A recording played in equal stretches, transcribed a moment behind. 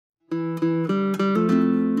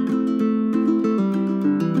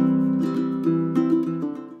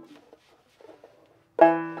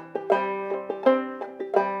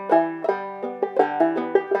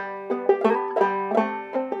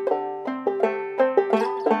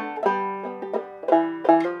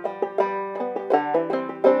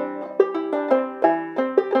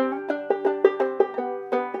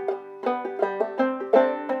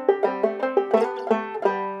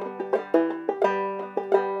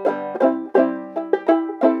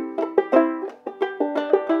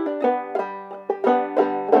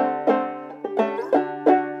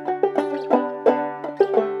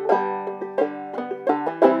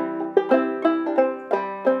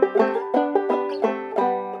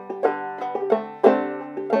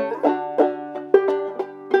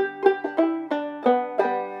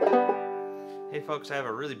folks, I have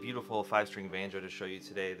a really beautiful 5-string banjo to show you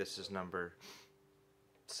today. This is number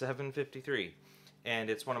 753, and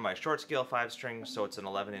it's one of my short scale 5-strings, so it's an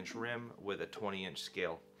 11-inch rim with a 20-inch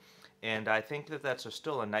scale. And I think that that's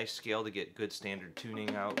still a nice scale to get good standard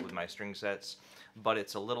tuning out with my string sets, but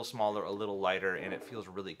it's a little smaller, a little lighter, and it feels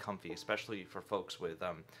really comfy, especially for folks with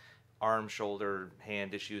arm, shoulder,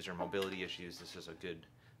 hand issues or mobility issues. This is a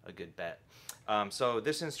good bet. So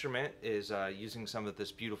this instrument is using some of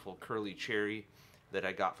this beautiful curly cherry that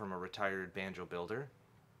I got from a retired banjo builder.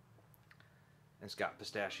 It's got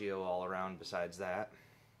pistachio all around besides that.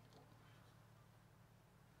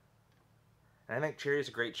 And I think cherry is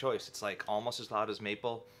a great choice. It's like almost as loud as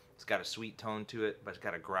maple. It's got a sweet tone to it, but it's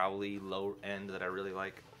got a growly low end that I really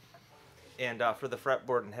like. And for the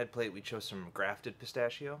fretboard and head plate, we chose some grafted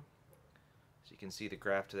pistachio. So you can see the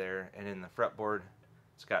graft there. And in the fretboard,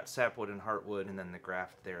 it's got sapwood and heartwood, and then the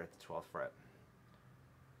graft there at the 12th fret,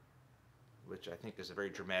 which I think is a very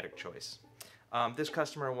dramatic choice. This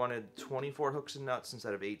customer wanted 24 hooks and nuts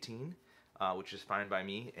instead of 18, which is fine by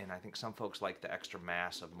me, and I think some folks like the extra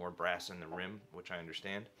mass of more brass in the rim, which I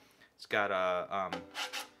understand. It's got a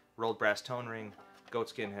rolled brass tone ring,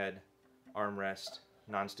 goatskin head, armrest,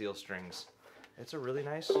 non-steel strings. It's a really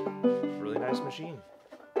nice machine.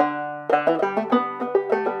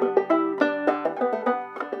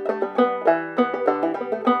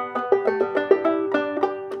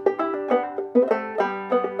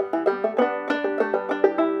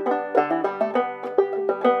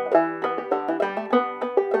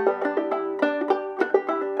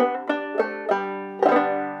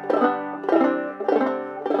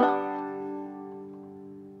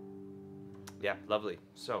 Yeah, lovely.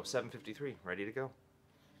 So 753, ready to go.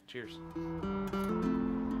 Cheers.